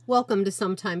Welcome to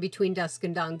Sometime Between Dusk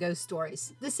and Dawn Ghost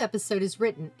Stories. This episode is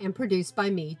written and produced by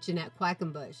me, Jeanette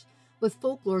Quackenbush, with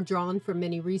folklore drawn from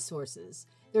many resources.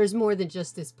 There is more than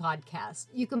just this podcast.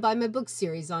 You can buy my book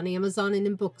series on Amazon and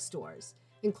in bookstores,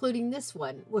 including this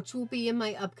one, which will be in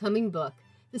my upcoming book,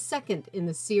 the second in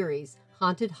the series,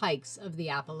 Haunted Hikes of the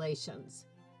Appalachians.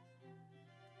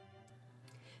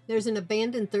 There's an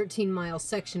abandoned 13-mile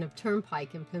section of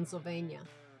turnpike in Pennsylvania.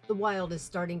 The wild is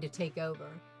starting to take over.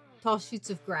 Tall shoots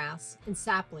of grass and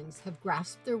saplings have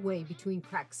grasped their way between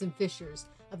cracks and fissures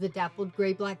of the dappled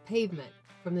gray-black pavement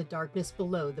from the darkness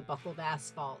below the buckled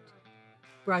asphalt.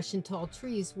 Brush and tall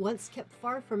trees, once kept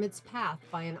far from its path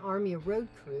by an army of road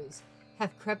crews,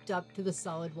 have crept up to the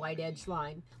solid white edge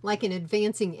line, like an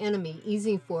advancing enemy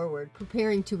easing forward,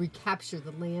 preparing to recapture the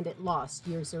land it lost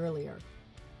years earlier.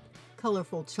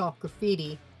 Colorful chalk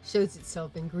graffiti shows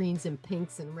itself in greens and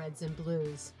pinks and reds and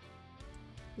blues.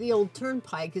 The old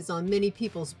turnpike is on many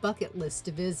people's bucket list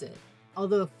to visit,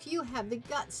 although few have the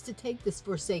guts to take this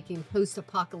forsaken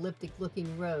post-apocalyptic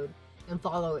looking road and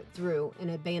follow it through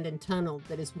an abandoned tunnel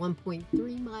that is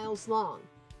 1.3 miles long,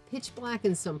 pitch black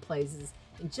in some places,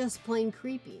 and just plain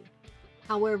creepy.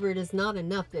 However, it is not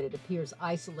enough that it appears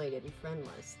isolated and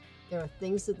friendless. There are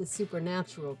things of the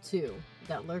supernatural, too,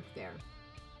 that lurk there.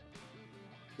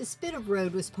 This bit of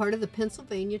road was part of the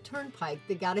Pennsylvania Turnpike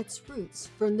that got its roots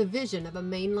from the vision of a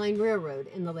mainline railroad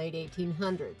in the late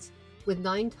 1800s, with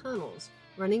 9 tunnels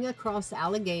running across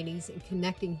Alleghenies and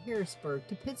connecting Harrisburg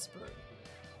to Pittsburgh.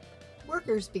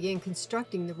 Workers began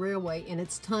constructing the railway and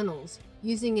its tunnels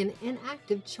using an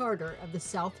inactive charter of the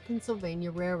South Pennsylvania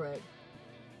Railroad,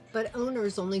 but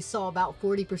owners only saw about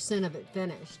 40% of it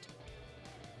finished.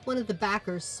 One of the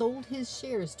backers sold his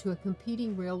shares to a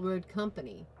competing railroad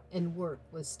company, and work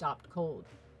was stopped cold.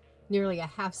 Nearly a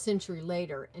half-century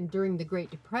later, and during the Great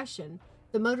Depression,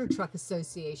 the Motor Truck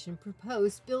Association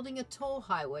proposed building a toll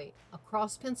highway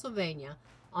across Pennsylvania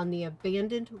on the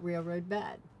abandoned railroad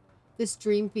bed. This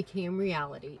dream became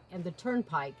reality, and the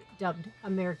turnpike, dubbed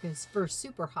America's first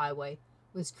superhighway,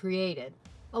 was created,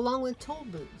 along with toll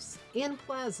booths and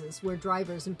plazas where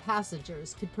drivers and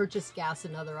passengers could purchase gas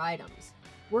and other items.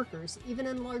 Workers even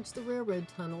enlarged the railroad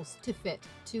tunnels to fit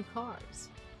 2 cars.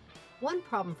 One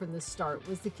problem from the start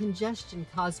was the congestion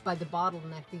caused by the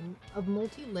bottlenecking of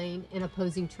multi-lane and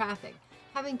opposing traffic,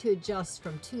 having to adjust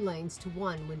from 2 lanes to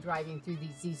 1 when driving through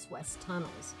these east-west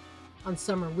tunnels. On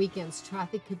summer weekends,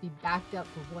 traffic could be backed up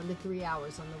for 1 to 3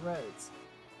 hours on the roads.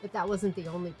 But that wasn't the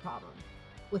only problem.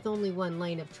 With only 1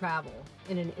 lane of travel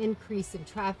and an increase in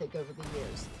traffic over the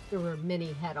years, there were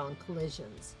many head-on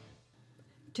collisions.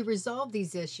 To resolve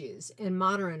these issues and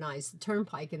modernize the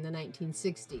turnpike in the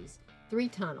 1960s, 3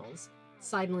 tunnels,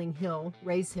 Sidling Hill,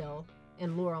 Rays Hill,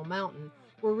 and Laurel Mountain,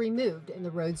 were removed and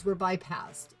the roads were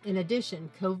bypassed. In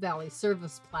addition, Cove Valley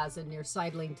Service Plaza near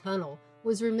Sidling Tunnel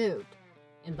was removed,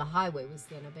 and the highway was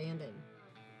then abandoned.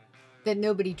 That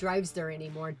nobody drives there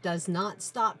anymore does not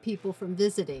stop people from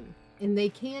visiting, and they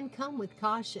can come with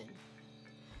caution.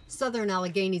 Southern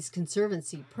Alleghenies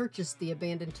Conservancy purchased the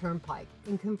abandoned turnpike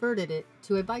and converted it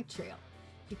to a bike trail.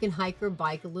 You can hike or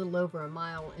bike a little over a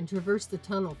mile and traverse the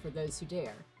tunnel for those who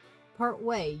dare. Part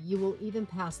way, you will even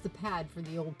pass the pad for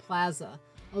the old plaza,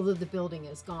 although the building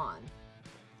is gone.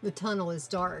 The tunnel is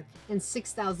dark and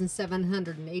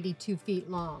 6,782 feet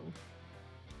long.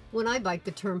 When I biked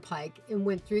the turnpike and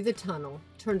went through the tunnel,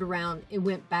 turned around and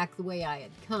went back the way I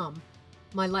had come,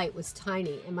 my light was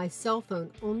tiny and my cell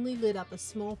phone only lit up a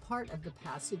small part of the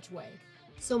passageway,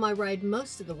 so my ride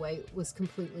most of the way was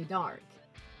completely dark.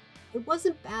 It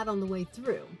wasn't bad on the way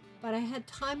through, but I had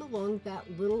time along that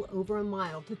little over a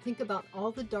mile to think about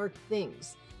all the dark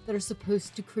things that are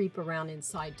supposed to creep around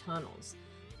inside tunnels.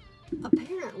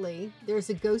 Apparently, there's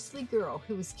a ghostly girl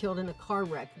who was killed in a car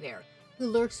wreck there, who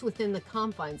lurks within the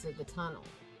confines of the tunnel.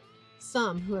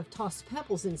 Some who have tossed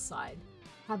pebbles inside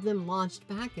have them launched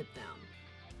back at them,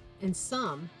 and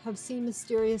some have seen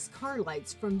mysterious car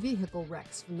lights from vehicle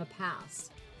wrecks from the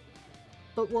past.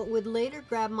 But what would later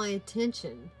grab my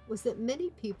attention was that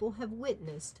many people have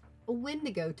witnessed a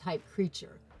Wendigo-type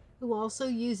creature who also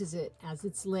uses it as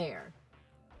its lair.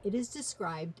 It is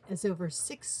described as over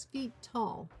 6 feet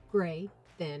tall, gray,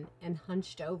 thin, and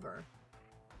hunched over.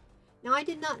 Now, I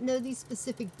did not know these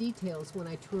specific details when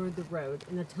I toured the road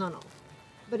and the tunnel,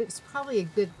 but it was probably a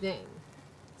good thing.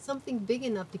 Something big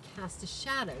enough to cast a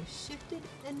shadow shifted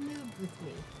and moved with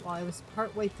me while I was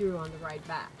partway through on the ride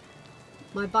back.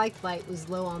 My bike light was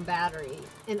low on battery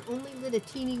and only lit a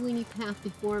teeny-weeny path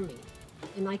before me,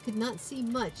 and I could not see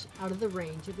much out of the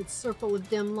range of its circle of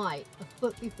dim light a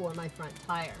foot before my front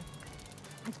tire.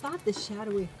 I thought the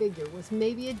shadowy figure was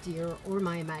maybe a deer or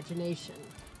my imagination.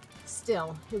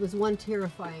 Still, it was one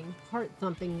terrifying,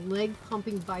 heart-thumping,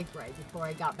 leg-pumping bike ride before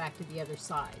I got back to the other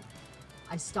side.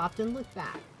 I stopped and looked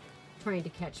back, trying to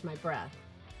catch my breath.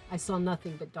 I saw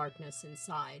nothing but darkness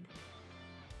inside.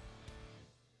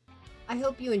 I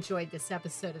hope you enjoyed this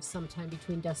episode of Sometime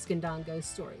Between Dusk and Dawn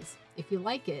Ghost Stories. If you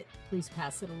like it, please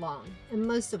pass it along. And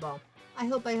most of all, I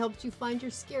hope I helped you find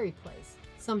your scary place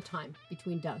sometime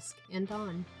between dusk and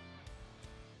dawn.